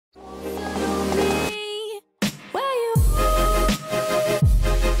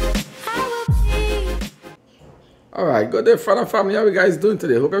All right, good day, friend and family. How you guys doing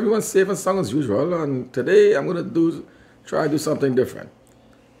today? Hope everyone's safe and sound as usual. And today I'm gonna try to do something different.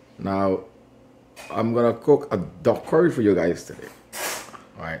 Now, I'm gonna cook a duck curry for you guys today.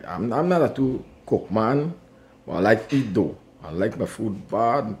 All right, I'm not a too cook man, but I like eat though. I like my food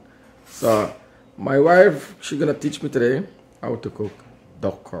bad. So my wife, she's gonna teach me today how to cook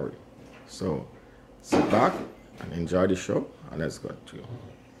duck curry. So sit back and enjoy the show, and let's go to you.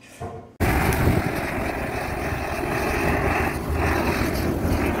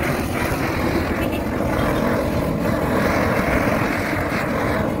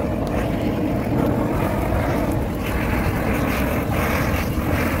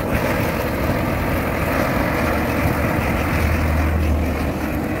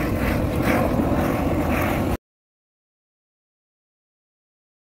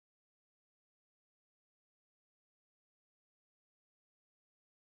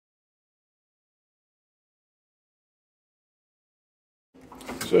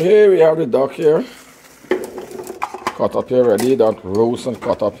 So here we have the duck here, cut up here ready, that roast and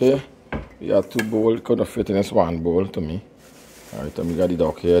cut up here. We have two bowls, couldn't fit in this one bowl to me. Alright, and we got the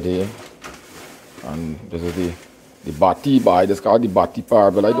duck here there. And this is the bati by, this called the bati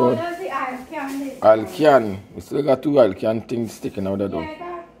part, but I don't. That's the alcan. Alcan. We still got two alcan things sticking out of the door. Yeah, I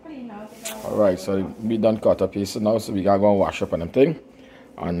got clean out the door. Alright, so we done cut up here so now, so we gotta go and wash up on them thing.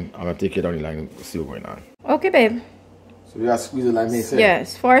 And I'm gonna take it down the line and see what's going on. Okay, babe. So we gotta squeeze the lime here.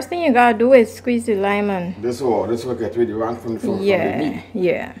 Yes, first thing you gotta do is squeeze the lemon. This will get rid of the rank from the meat.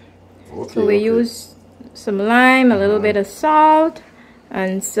 Yeah. Okay, So we use some lime, a little bit of salt,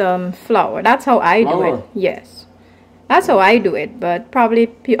 and some flour. That's how I do it. Yes. That's how I do it, but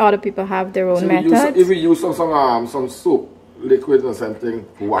probably other people have their own methods. If we use some soap, liquid or something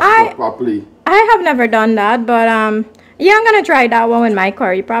to wash it up properly. I have never done that, but yeah, I'm gonna try that one with my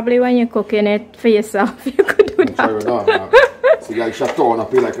curry. Probably when you're cooking it for yourself, you could do that. So like shaton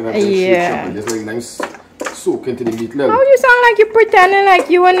up here like an just like nice soak into the meat level. How you sound like you're pretending like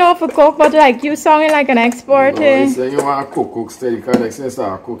you don't know for cook, but like you sounding like an expert. No, you say you want to cook steady, because like since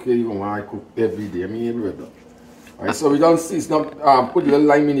I cook here, you want to cook every day. I mean every day. Alright, so we don't see it's not put the little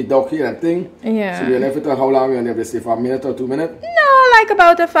lime in the duck here and thing. Yeah. So we left it how long we left it, say for a minute or 2 minutes? No, like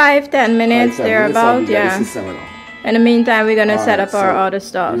about a 5-10 minutes thereabout, yeah. In the meantime, we're gonna set up our other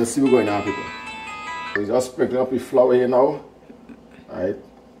stuff. We'll see what's going on, people. We just sprinkle up with flour here now. Alright.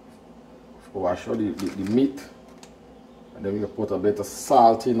 Wash out the meat. And then we put a bit of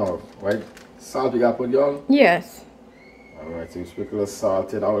salt in now, right? Salt you gotta put on? Yes. Alright, so you sprinkle the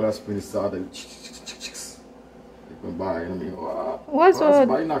salt in. Now let's sprinkle the salt and What's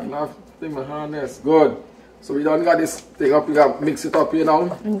by knocking off thing my harness. Good. So we done got this thing up, we got mix it up here now.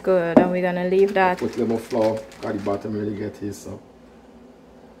 Good, and we're gonna leave that. Put a little more flour, got the bottom really get here, so.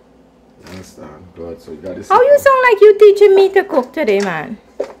 You understand? Good. So you got this. How you sound like you teaching me to cook today, man?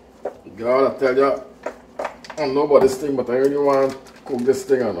 God, I tell you, I don't know about this thing, but I really want to cook this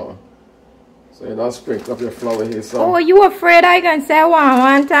thing, I know. So you don't sprinkle up your flour here, so. Oh, you afraid I can say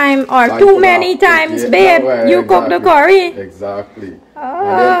one time or too many times, babe? You cook the curry? Exactly. And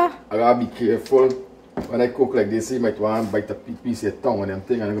then I gotta be careful. When I cook like this, you might want to bite a piece of your tongue and them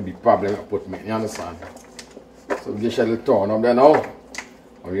thing, and it's gonna be problem to put meat, you understand? So we get a little turn up there now.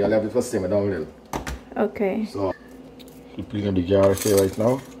 And we're gonna leave it for simmer down a little. Okay. So, we're putting up the garlic here right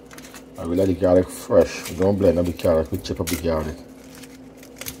now. And we let the garlic fresh. We don't blend up the garlic, we chip up the garlic.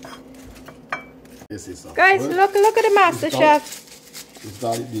 Guys, look at the master chef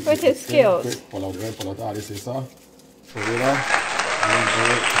with his skills. Pull out all this is put it on, and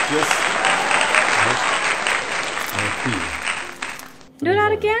then twist, and peel. Do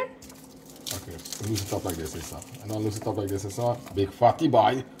that again? Okay, so loose it up like this, and then loose it up like this, big fatty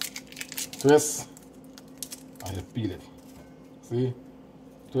boy. Twist, and you peel it. See?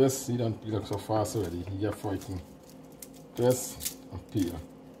 Twist, you don't peel it so fast already, you get frightened. Twist, and peel.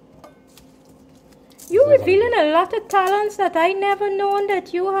 You're revealing a lot of talents that I never known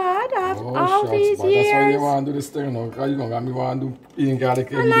that you had after all these years. That's why you want to do this thing now, because you don't got me want to do peeling garlic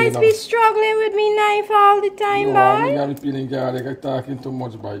every day now. And I be struggling with me knife all the time, boy. No, I got me peeling garlic, I'm talking too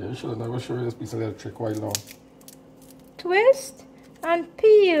much by you. You should have never show you this piece of electric while long. Twist and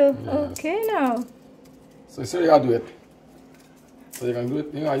peel. Yes. Okay now. So you see how you do it. So you can do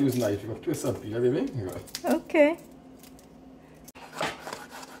it, you know, use knife, you can twist and peel everything. Okay.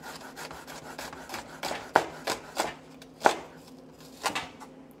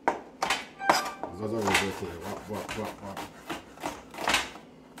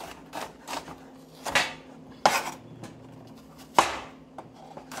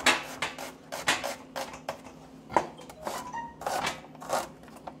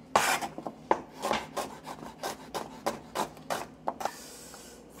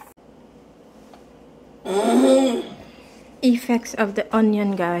 effects of the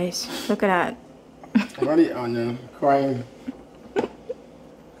onion, guys. Look at that. Look at the onion crying.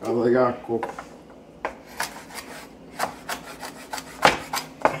 Cause I gotta cook.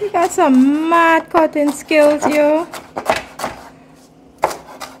 You got some mad cutting skills, yo.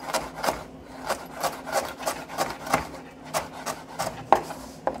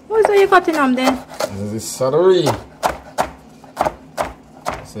 What are you cutting on then? This is celery.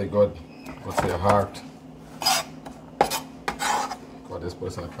 Say good. Go to your heart. Got this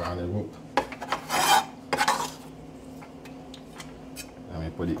person can whoop. Let me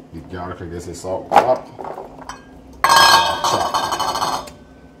put the garlic, I guess it's salt up. Chop.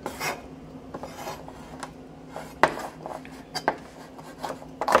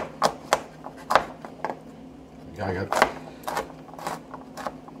 Garlic.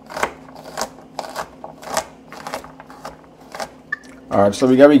 Alright, so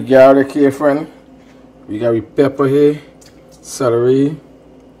we got the garlic here, friend. We got the pepper here, celery,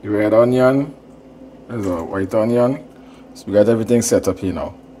 the red onion, there's a white onion. So we got everything set up here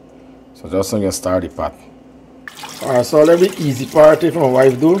now. So just gonna start the pot. Alright, so let the easy part here for my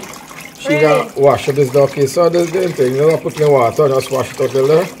wife do. She gonna wash up this duck here. So this the thing, you don't put in water, just wash it out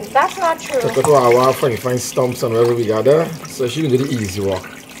there. That's not true. Take it to our water, find stumps and whatever we got there. So she can do the easy work.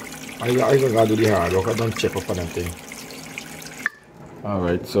 I gotta do the hard work, I don't chip up on anything.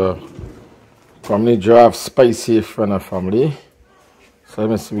 Alright, so from the jar of spice here from the family. So let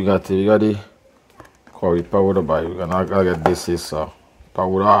me see, we got the curry powder by. We're gonna get this here, so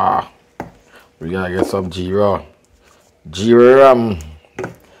powder. We gotta get some jeera.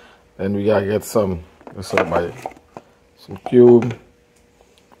 Then we gotta get some, what's up by some cube.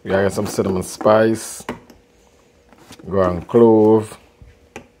 We gotta get some cinnamon spice, ground clove,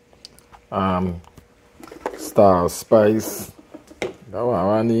 star spice. That one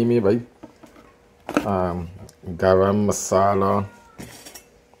I need me by garam masala.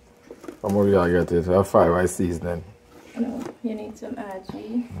 How much we gotta get it? I have 5 I seasoning. No, you need some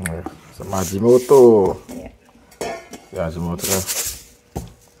aji. Some Ajinomoto. Yeah. Yeah, Ajinomoto.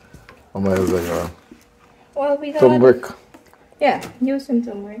 How much is it? Well, we got Turmeric. Yeah, use some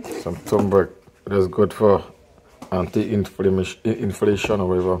turmeric. Some turmeric. It is good for anti-inflammation or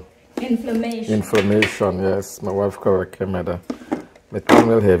whatever. Inflammation, yes. My wife corrected me that. My tongue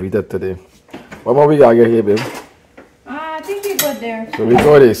will heavy that today. What more we gotta get here, babe? I think we're good there. So we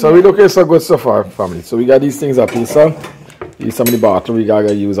got it. So we looking so good so far, family. So we got these things up here, so these some of the bottle we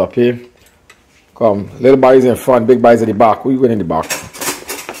gotta use up here. Come, little boys in front, big boys at the back. We going in the back.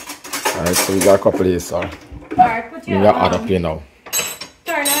 Alright, so we got a couple of these, so Alright, put your we got add up here now.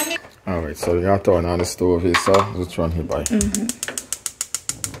 turn on. Alright, so we got to turn on the stove here, so just run here by.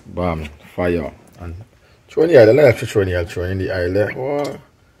 Bam, fire. And throw in the oil, let's throw in the oil there. Oh.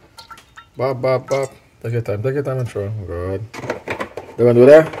 Bop, bop, bop. Take your time and throw. Good. You gonna do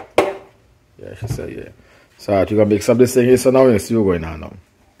that? Yeah. Yeah, she said yeah. So you're gonna make some of this thing here, so now we're gonna see what's going on now.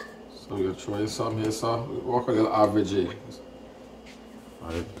 So we're gonna throw in some here, so we work a little average here.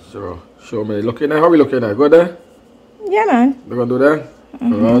 Alright, so show me. Looking at how we looking at? Good there? Yeah, man. We're gonna do that?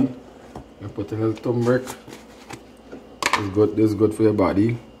 Good. You put in a little turmeric. This is good for your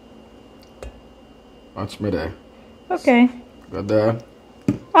body. Watch me there. Okay. Good there.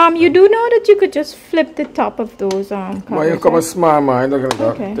 You do know that you could just flip the top of those Why you come a small man? Look at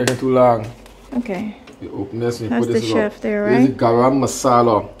that. Okay. Taking too long. Okay. You open this and you That's put the this chef up. there, This right? is garam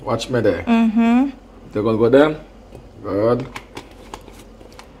masala. Watch me there. They're gonna go there. Good.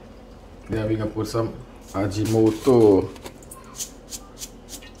 Then we can put some Ajinomoto.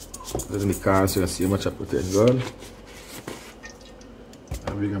 This is the can, so you can see how much I put in. Good.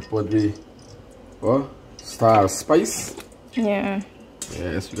 And we can put the star spice. Yeah.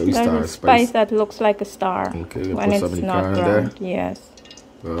 Yes, we got the There's star a spice. spice that looks like a star Okay, we when put it's some in the not can ground. there. Yes.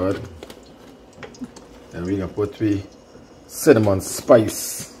 Good. And we can put the cinnamon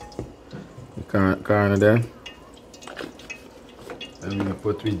spice. Can there. And we can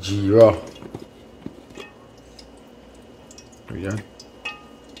put the jeera. Yeah.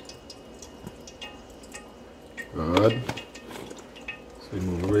 Good. So we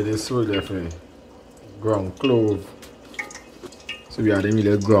move away this way definitely. Ground clove. So we add in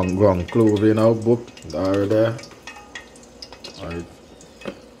little ground clove in our book. There. Alright.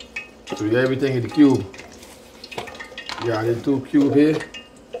 So we got everything in the cube. We added 2 cubes here.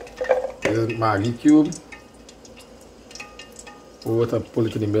 This is Maggi cube. Pull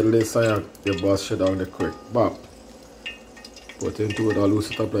it in the middle this side, your boss shut down the quick. Bop. Put it into it, I'll loose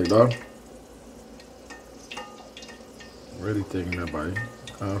it up like that. Really taking that by.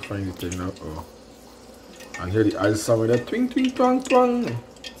 Can't find the thing now. Oh. And here the oil somewhere there. Twing, twing, twang, twang.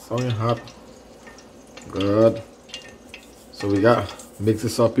 Sounding hot. Good. So we got mix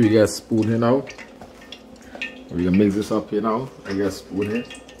this up here. You get a spoon here now. We can mix this up here now. I get a spoon here.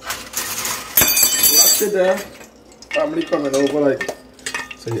 Watch it there. Family coming over like.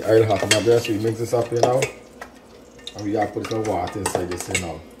 So the oil hot up there. So we mix this up here now. And we gotta put some water inside this here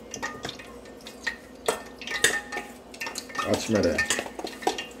now. Watch me there.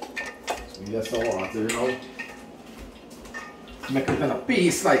 So we get some water, you know. Make it in a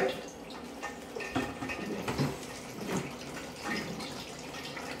piece like.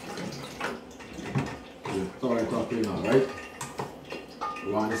 Throw it up here now, right?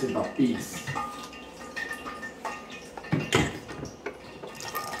 We want this in a piece.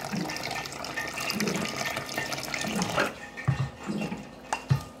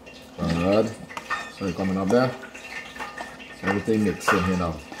 Alright. So it's coming up there. So everything mixed in here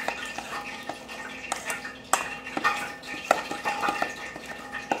now.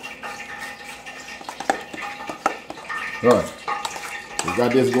 Right. We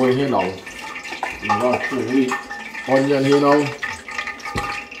got this going here now. We got the onion here now.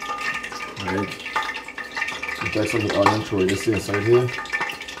 Right. So take some of the onion, throw this inside here.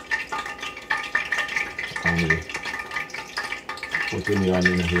 And we put in the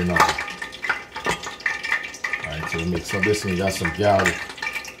onion here now. Alright, so we mix up this and we got some garlic.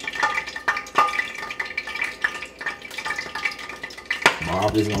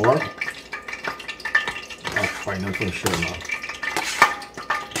 Half is gonna work. I'll find out for sure now.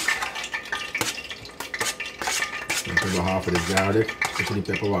 Put half of the garlic, put the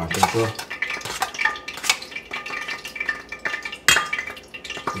pepper water,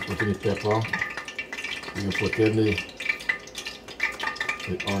 put in the pepper, you put in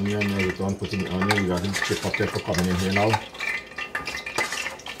the onion, and we don't put in the onion, we got the pepper coming in here now.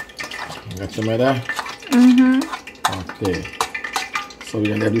 You got some of that? Okay. So we're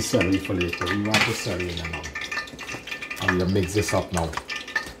gonna have the celery for later. We want the celery in there now. And we're gonna mix this up now.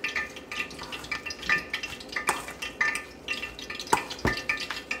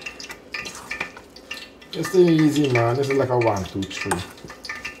 It's easy, man. This is like a 1, 2, 3.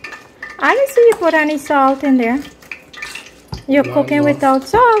 I didn't see you put any salt in there. You're cooking without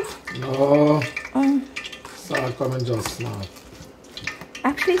salt? No. Oh. Salt coming just now.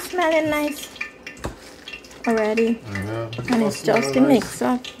 Actually smelling nice already. And it's just a mix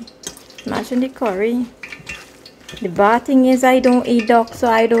up. Imagine the curry. The bad thing is I don't eat duck, so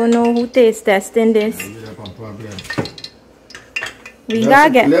I don't know who taste testing this. We gotta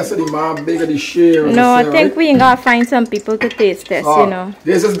get. Less of the man, bigger the share. No, I think we gotta find some people to taste test, you know.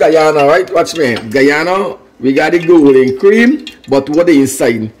 This is Guyana, right? Watch me. Guyana, we got the golden cream, but what the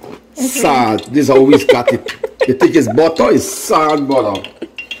inside? Salt. This is how we got it. You think it's butter, it's salt butter.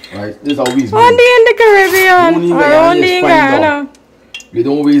 Right? This is how we use it. Only in the Caribbean. Or only in Guyana. We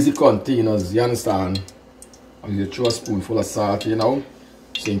don't waste the containers, you understand? And you throw a spoonful of salt, you know.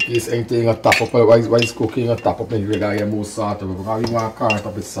 So in case anything a tap up while it's cooking, a tap up and you gotta get more salt because we want to carve it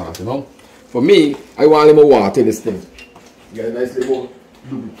up with salt, you know. For me, I want a little more water in this thing. You get a nice little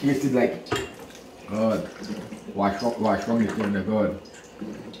lubricated like good. Wash from the thing, good.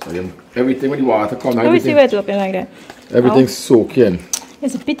 So everything with the water comes. Let me see what it's looking like that. Everything's soaking.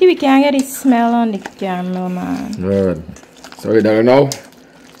 It's a pity we can't get the smell on the camera, man. Good. So we're done now.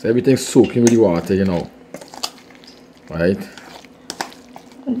 So everything's soaking with the water, you know. Right?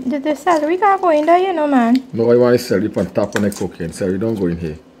 The celery can't go in there, you know, man. No, I want the celery on top when I cooking. Celery don't go in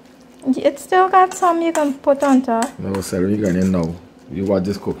here. It still got some you can put on top. No, celery going in now. You want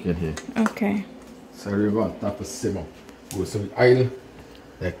this cooking here. Okay. Celery go on top of simmer. Go some oil.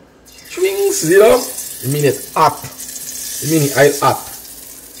 Like swings, you know? You mean it up. You mean the oil up.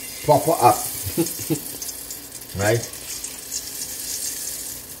 Proper up. Right?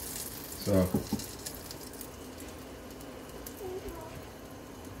 So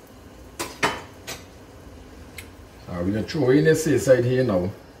we're going to throw in this inside here now.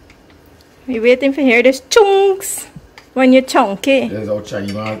 We're waiting for hear this chunks when you're chunky. This is how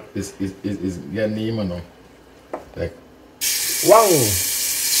China is getting name, you know. Like, wang,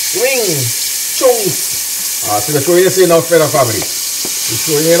 swing, chunks. So we're throwing this in now, friend and family. We're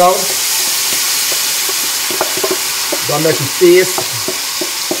throwing it now. Don't make it taste.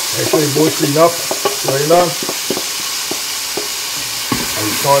 Make sure the bowl clean up. Throw it on. And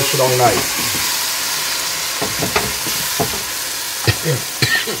we touch it on nice.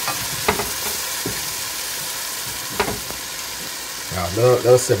 Let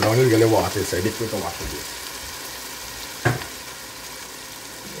us simmer. I'm going to get the water inside. Let's put the water here.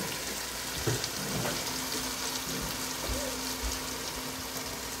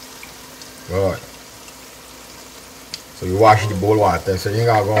 Good. So you wash the bowl water, so you ain't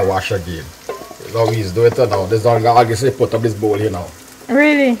got to go and wash again. how we do it now. This is how I guess they put up this bowl here now.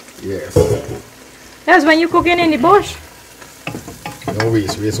 Really? Yes. That's when you cooking in the bush. No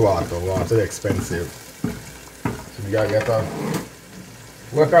waste water. Water is expensive. So we gotta get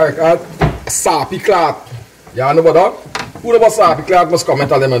what I call sappy cloth. You know about that? Who about sappy cloth must come and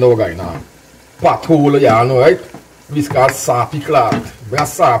tell them I know guy now. Pothole, you know, right? We call sappy cloth. We have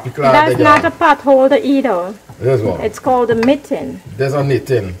sappy cloth. That's not a pothole either. There's one. It's called a mitten. There's a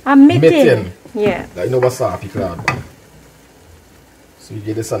knitting. A mitten. Yeah. Like, you know what sappy cloth. So you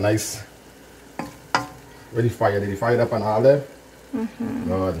get this a nice ready fire. Did you fire it up and all there?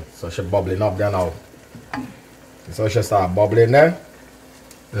 Good. So she's bubbling up there now. So she start bubbling there.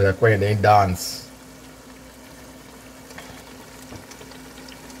 Like when they dance.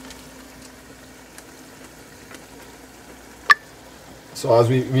 So as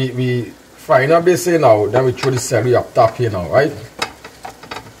we frying up this here now, then we throw the celery up top here now, right?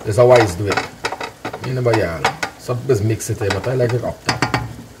 That's how I do it. You know, but yeah, some people mix it here, but I like it up top.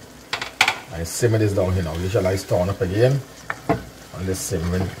 I simmer this down here now. You shall nice turn up again. And this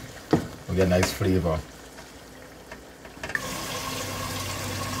simmering will get a nice flavor.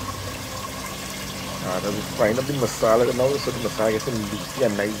 Now we frying up the masala now, so the masala gets juicy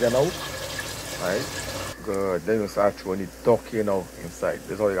and nice now. Right? Good. Then you start throwing the duck here now inside.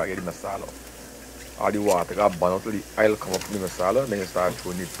 This is how you gotta get the masala. All the water got burn out till the oil come up from the masala. Then you start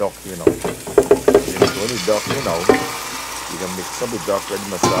throwing the duck here now. Then you throw the duck here now. You can mix up the duck with the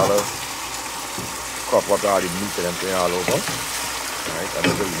masala. Crop out all the meat and everything all over. Alright, and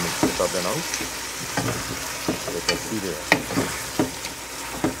then you mix it up there now. So you can see there.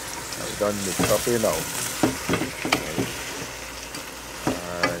 Now we done mix up here now.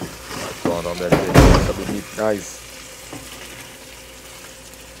 Alright, I turn on that thing. Mix up the meat nice.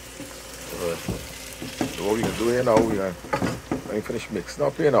 Good. So what we can do here now, we can when you finish mixing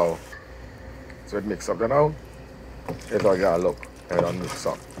up here now. So it mix up there now. Here's how you gotta look. And it mix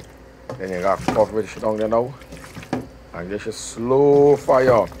up. Then you got to cover it down there now. And just slow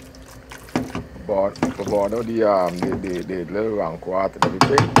fire. But the little round quarter and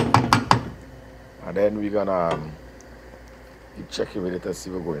everything. And then we're gonna keep checking with it to see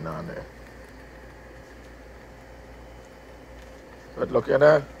what's going on there. So look in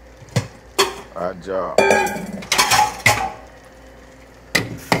there. Job.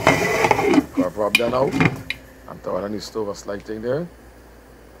 Cover up there now. I'm throwing on the stove a slight thing there.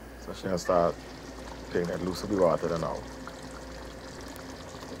 So she's gonna start taking that loose of the water there now.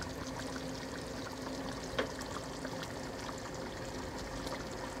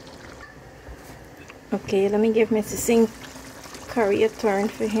 Okay, let me give Mr. Singh curry a turn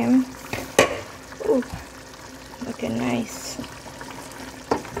for him. Ooh, looking nice.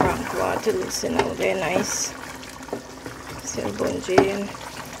 Brown water loosen out there, nice. Still bungeing.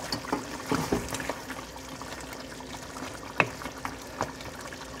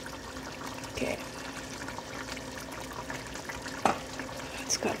 Okay.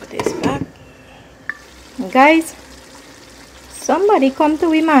 Let's cover this back. Guys, somebody come to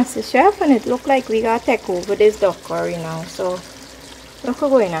we master chef and it look like we gotta take over this duck curry now. So look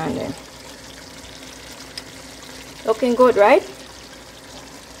what's going on there. Looking good, right?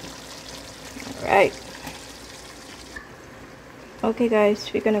 Alright. Okay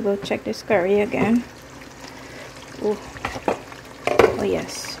guys, we're gonna go check this curry again. Ooh. Oh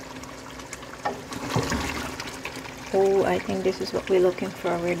yes. Oh, I think this is what we're looking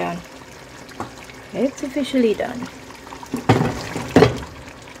for. We're done. It's officially done.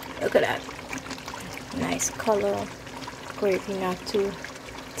 Look at that. Nice color. Gravy not too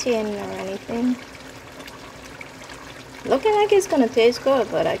thin or anything. Looking like it's gonna taste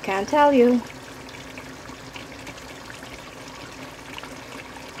good, but I can't tell you.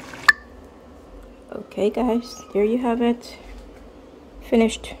 Okay guys, there you have it.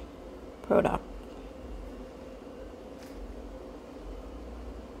 Finished product.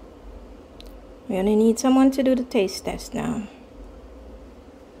 We only need someone to do the taste test now.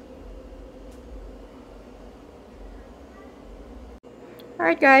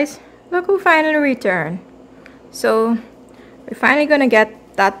 Alright guys, look who finally returned. So we're finally gonna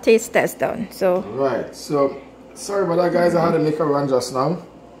get that taste test done. So right, so sorry about that guys, I had to make a run just now.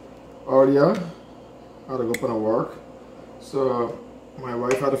 Earlier, I had to go up and work. So my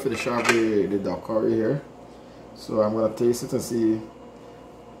wife had to finish off the duck curry here. So I'm gonna taste it and see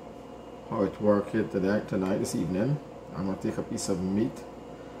how it works here tonight, this evening. I'm gonna take a piece of meat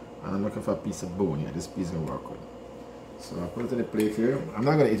and I'm looking for a piece of bone. Yeah, this piece is gonna work good. So I'll put it in the plate here. I'm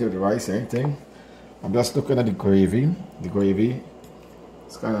not gonna eat it with the rice or anything. I'm just looking at the gravy. The gravy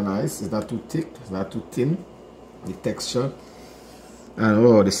is kind of nice. It's not too thick, it's not too thin. The texture And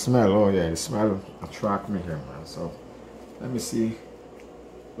oh, the smell, oh yeah, the smell attract me here, man. So let me see.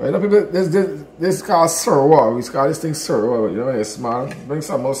 Well, you know, people, this called servo. We call this thing servo. You know, it smell. Bring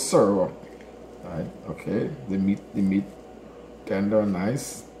some more servo. Right. Okay. The meat, tender,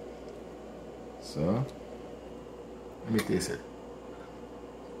 nice. So let me taste it.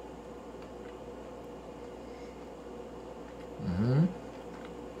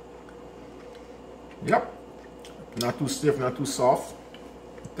 Yep. Not too stiff, not too soft.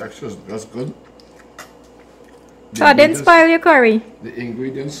 Texture, that's good. So I didn't spoil your curry. The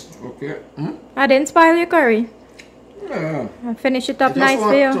ingredients, okay. I didn't spoil your curry. Yeah. I'll finish it up nice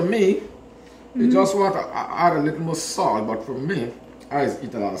for you. To me, you just want to add a little more salt, but for me, I just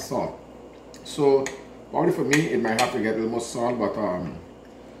eat a lot of salt. So probably for me, it might have to get a little more salt, but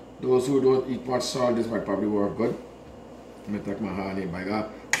those who don't eat much salt, this might probably work good. Let me take my hand in. I got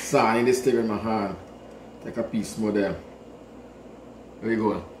sand in this thing in my hand. Take a piece more there. There you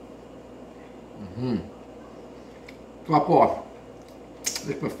go. Clap on.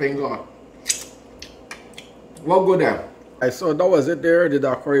 Lick my finger. Well, good there. Alright, so that was it there. The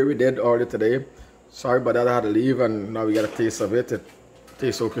dark curry we did earlier today. Sorry about that, I had to leave and now we got a taste of it. It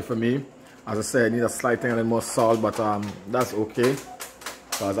tastes okay for me. As I said, I need a slight thing and more salt, but that's okay.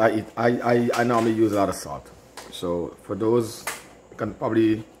 Because I normally use a lot of salt. So for those, you can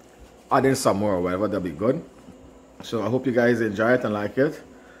probably add in some more or whatever, that'll be good. So I hope you guys enjoy it and like it.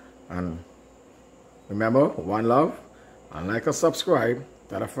 And remember, one love, and like and subscribe,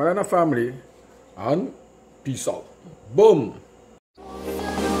 tell a friend and a family, and peace out. Boom.